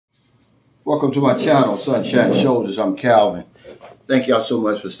Welcome to my channel, Sunshine Shoulders. I'm Calvin. Thank y'all so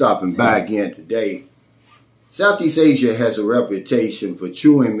much for stopping by again today. Southeast Asia has a reputation for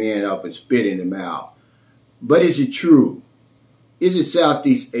chewing men up and spitting them out. But is it true? Is it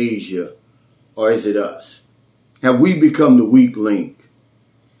Southeast Asia or is it us? Have we become the weak link?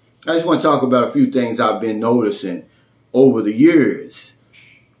 I just want to talk about a few things I've been noticing over the years.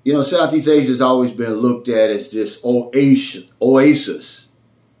 You know, Southeast Asia has always been looked at as this oasis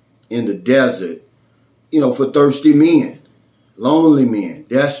in the desert, you know, for thirsty men, lonely men,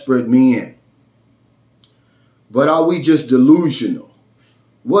 desperate men. But are we just delusional?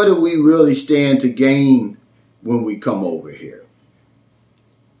 What do we really stand to gain when we come over here?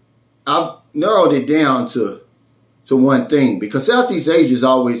 I've narrowed it down to one thing, because Southeast Asia is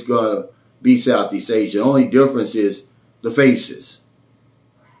always going to be Southeast Asia. The only difference is the faces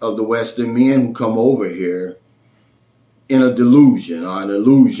of the Western men who come over here in a delusion or an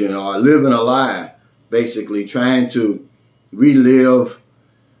illusion or living a lie, basically trying to relive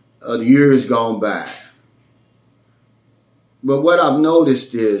the years gone by. But what I've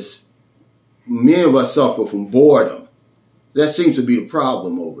noticed is many of us suffer from boredom. That seems to be the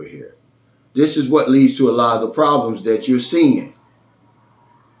problem over here. This is what leads to a lot of the problems that you're seeing.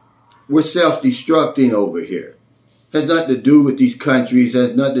 We're self-destructing over here. Has nothing to do with these countries,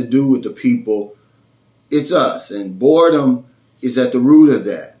 has nothing to do with the people. It's us, and boredom is at the root of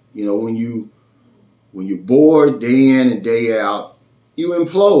that. You know, when you're bored day in and day out, you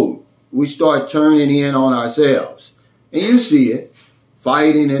implode. We start turning in on ourselves. And you see it,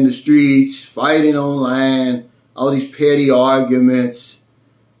 fighting in the streets, fighting online, all these petty arguments,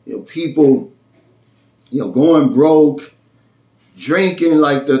 you know, people, you know, going broke, drinking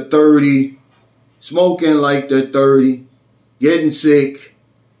like they're 30, smoking like they're 30, getting sick.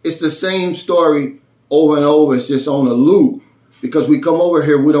 It's the same story over and over. It's just on a loop, because we come over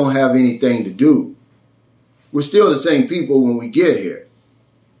here, we don't have anything to do. We're still the same people when we get here,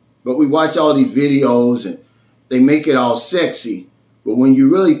 but we watch all these videos and they make it all sexy. But when you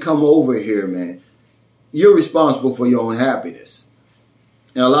really come over here, man, you're responsible for your own happiness.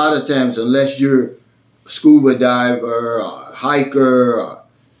 And a lot of times, unless you're a scuba diver or a hiker or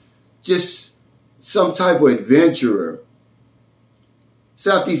just some type of adventurer,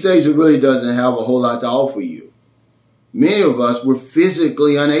 Southeast Asia really doesn't have a whole lot to offer you. Many of us, we're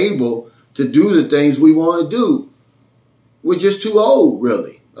physically unable to do the things we want to do. We're just too old,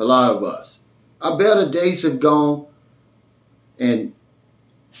 really, a lot of us. Our better days have gone, and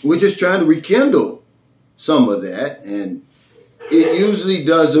we're just trying to rekindle some of that, and it usually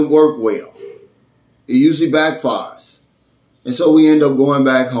doesn't work well. It usually backfires. And so we end up going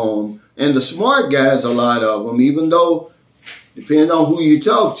back home, and the smart guys, a lot of them, even though depending on who you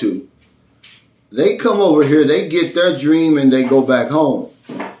talk to, they come over here, they get their dream, and they go back home.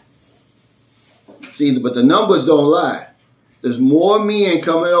 See, but the numbers don't lie. There's more men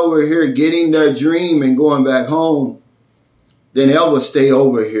coming over here getting their dream and going back home than ever stay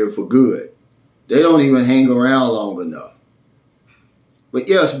over here for good. They don't even hang around long enough. But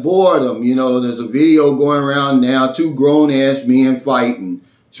yes, boredom. You know, there's a video going around now, two grown-ass men fighting.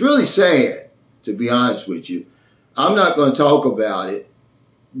 It's really sad, to be honest with you. I'm not going to talk about it,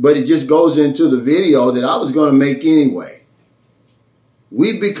 but it just goes into the video that I was going to make anyway.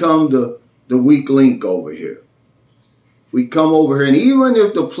 We've become the weak link over here. We come over here, and even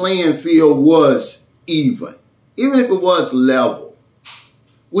if the playing field was even if it was level,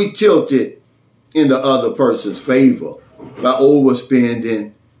 we tilt it in the other person's favor by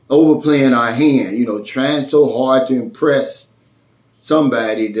overspending, overplaying our hand, you know, trying so hard to impress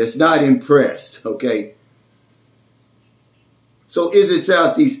somebody that's not impressed, okay? So is it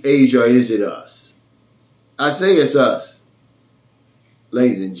Southeast Asia or is it us? I say it's us,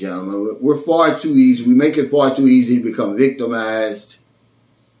 ladies and gentlemen. We're far too easy. We make it far too easy to become victimized.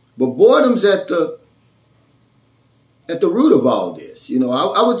 But boredom's at the root of all this. You know,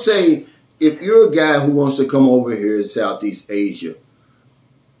 I would say if you're a guy who wants to come over here to Southeast Asia,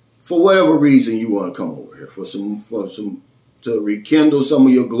 for whatever reason you want to come over here, to rekindle some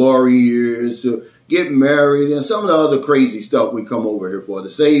of your glory years, to get married, and some of the other crazy stuff we come over here for, to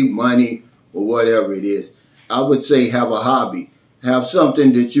save money or whatever it is, I would say have a hobby. Have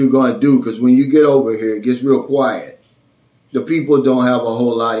something that you're going to do, because when you get over here, it gets real quiet. The people don't have a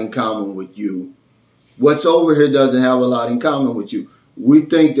whole lot in common with you. What's over here doesn't have a lot in common with you. We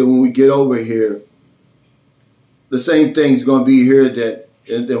think that when we get over here, the same thing's going to be here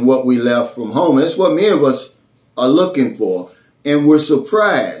than what we left from home. And that's what many of us are looking for. And we're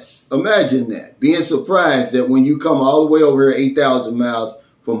surprised. Imagine that, being surprised that when you come all the way over here 8,000 miles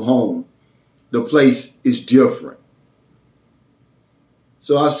from home, the place is different.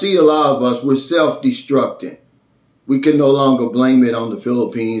 So I see a lot of us, we're self-destructing. We can no longer blame it on the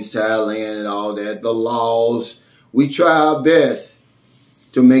Philippines, Thailand, and all that. The laws. We try our best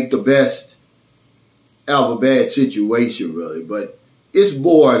to make the best out of a bad situation, really. But it's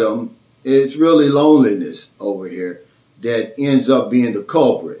boredom. It's really loneliness over here that ends up being the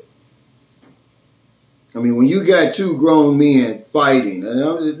culprit. I mean, when you got two grown men fighting,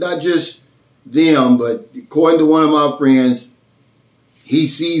 and not just them, but according to one of my friends, he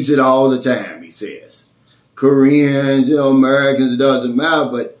sees it all the time, he says. Koreans, Americans, it doesn't matter.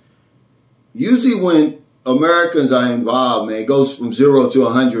 But usually when Americans are involved, man, it goes from 0 to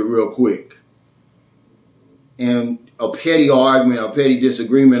 100 real quick. And a petty argument, a petty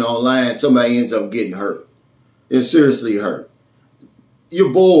disagreement online, somebody ends up getting hurt. They're seriously hurt.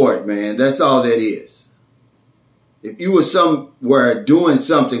 You're bored, man. That's all that is. If you were somewhere doing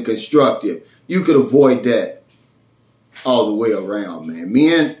something constructive, you could avoid that all the way around, man.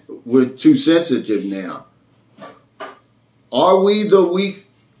 Men, we're too sensitive now. Are we the weak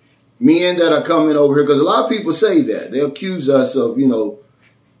men that are coming over here? Because a lot of people say that. They accuse us of,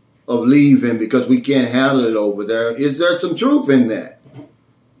 of leaving because we can't handle it over there. Is there some truth in that?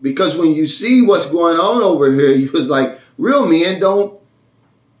 Because when you see what's going on over here, you was like, real men don't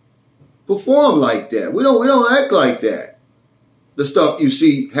perform like that. We don't act like that. The stuff you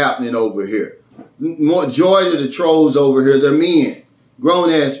see happening over here. Majority of the trolls over here, they're men.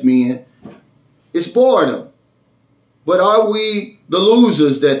 Grown-ass men. It's boredom. But are we the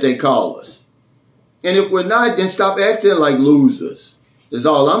losers that they call us? And if we're not, then stop acting like losers. That's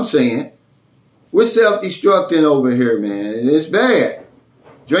all I'm saying. We're self-destructing over here, man. And it's bad.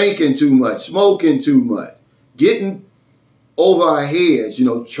 Drinking too much. Smoking too much. Getting over our heads.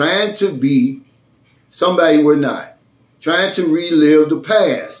 Trying to be somebody we're not. Trying to relive the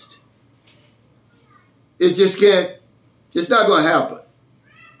past. It just can't. It's not going to happen.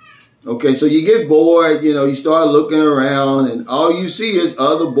 Okay, so you get bored, you start looking around and all you see is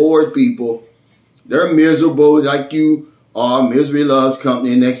other bored people. They're miserable like you are. Misery loves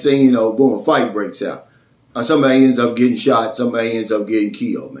company. And next thing you know, boom, a fight breaks out. Or somebody ends up getting shot. Somebody ends up getting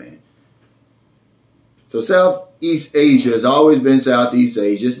killed, man. So Southeast Asia has always been Southeast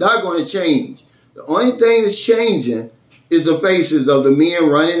Asia. It's not going to change. The only thing that's changing is the faces of the men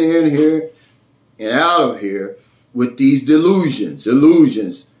running in here and out of here with these delusions,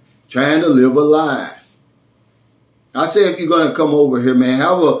 trying to live a lie. I say if you're going to come over here, man,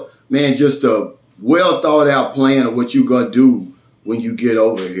 have just a well thought out plan of what you're going to do when you get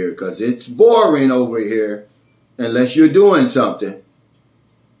over here. Because it's boring over here unless you're doing something.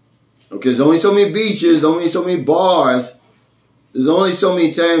 Okay, there's only so many beaches, only so many bars. There's only so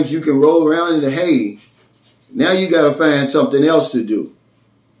many times you can roll around in the hay. Now you got to find something else to do.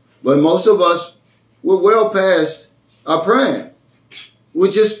 But most of us, we're well past our prime.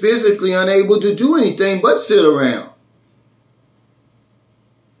 We're just physically unable to do anything but sit around.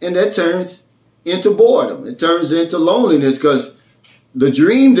 And that turns into boredom. It turns into loneliness because the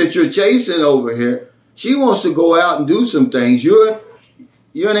dream that you're chasing over here, she wants to go out and do some things you're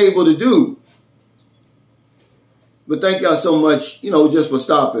unable to do. But thank y'all so much, just for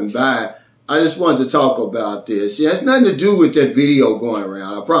stopping by. I just wanted to talk about this. It has nothing to do with that video going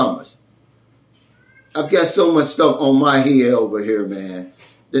around, I promise. I've got so much stuff on my head over here, man,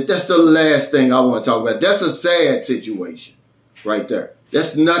 that's the last thing I want to talk about. That's a sad situation right there.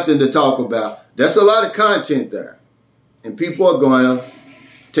 That's nothing to talk about. That's a lot of content there. And people are going to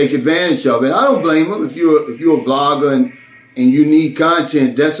take advantage of it. I don't blame them. If you're a vlogger and you need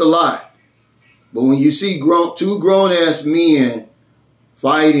content, that's a lot. But when you see two grown-ass men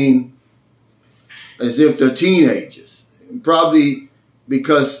fighting as if they're teenagers, probably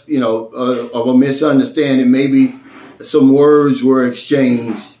because, of a misunderstanding, maybe some words were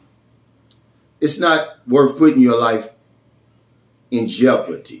exchanged, it's not worth putting your life in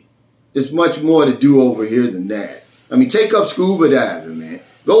jeopardy. There's much more to do over here than that. I mean, take up scuba diving, man.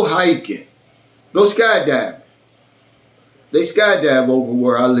 Go hiking. Go skydiving. They skydive over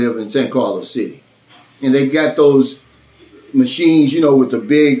where I live in San Carlos City. And they've got those machines, with the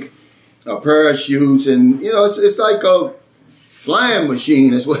big parachutes. And, it's like a flying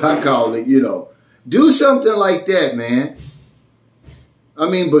machine. That's what I call it, Do something like that, man. I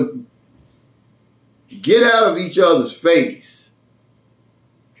mean, but get out of each other's face.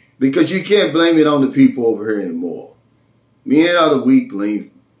 Because you can't blame it on the people over here anymore. Men are the weak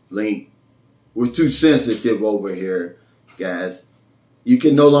link. We're too sensitive over here, guys. You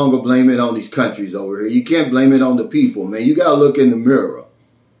can no longer blame it on these countries over here. You can't blame it on the people, man. You got to look in the mirror.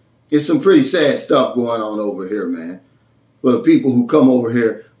 It's some pretty sad stuff going on over here, man. For the people who come over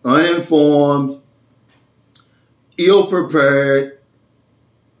here uninformed, ill-prepared,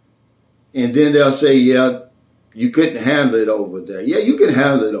 And then they'll say, yeah, you couldn't handle it over there. Yeah, you can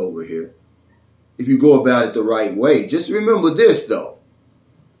handle it over here if you go about it the right way. Just remember this, though.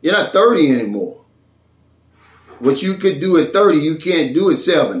 You're not 30 anymore. What you could do at 30, you can't do at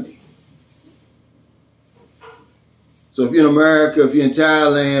 70. So if you're in America, if you're in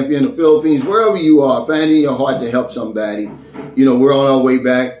Thailand, if you're in the Philippines, wherever you are, find it in your heart to help somebody. You know, we're on our way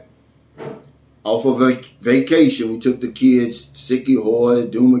back off of a vacation. We took the kids to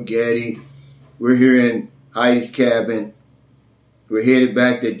Sikihor, to Dumaguete. We're here in Heidi's cabin. We're headed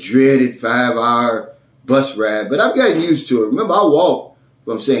back that dreaded 5-hour bus ride. But I've gotten used to it. Remember, I walked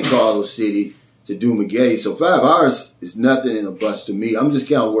from St. Carlos City to Dumaguete. So 5 hours is nothing in a bus to me. I'm just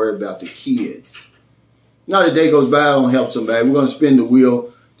kind of worried about the kids. Now the day goes by, I don't help somebody. We're going to spin the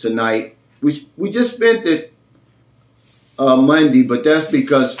wheel tonight. We just spent it Monday, but that's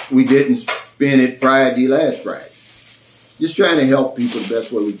because we didn't spin it last Friday. Just trying to help people the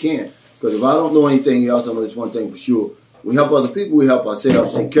best way we can. Because if I don't know anything else, I know this one thing for sure. We help other people, we help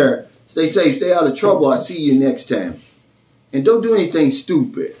ourselves. Take care. Stay safe, stay out of trouble. I'll see you next time. And don't do anything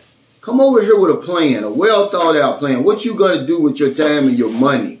stupid. Come over here with a plan, a well thought out plan. What you going to do with your time and your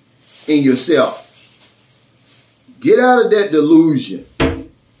money and yourself? Get out of that delusion.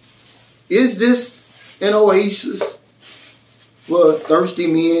 Is this an oasis for thirsty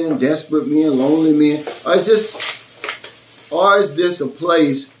men, desperate men, lonely men? Or is this a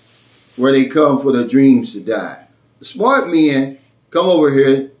place where they come for their dreams to die? The smart men come over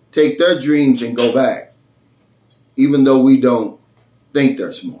here, take their dreams and go back, even though we don't think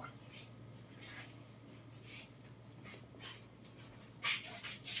they're smart.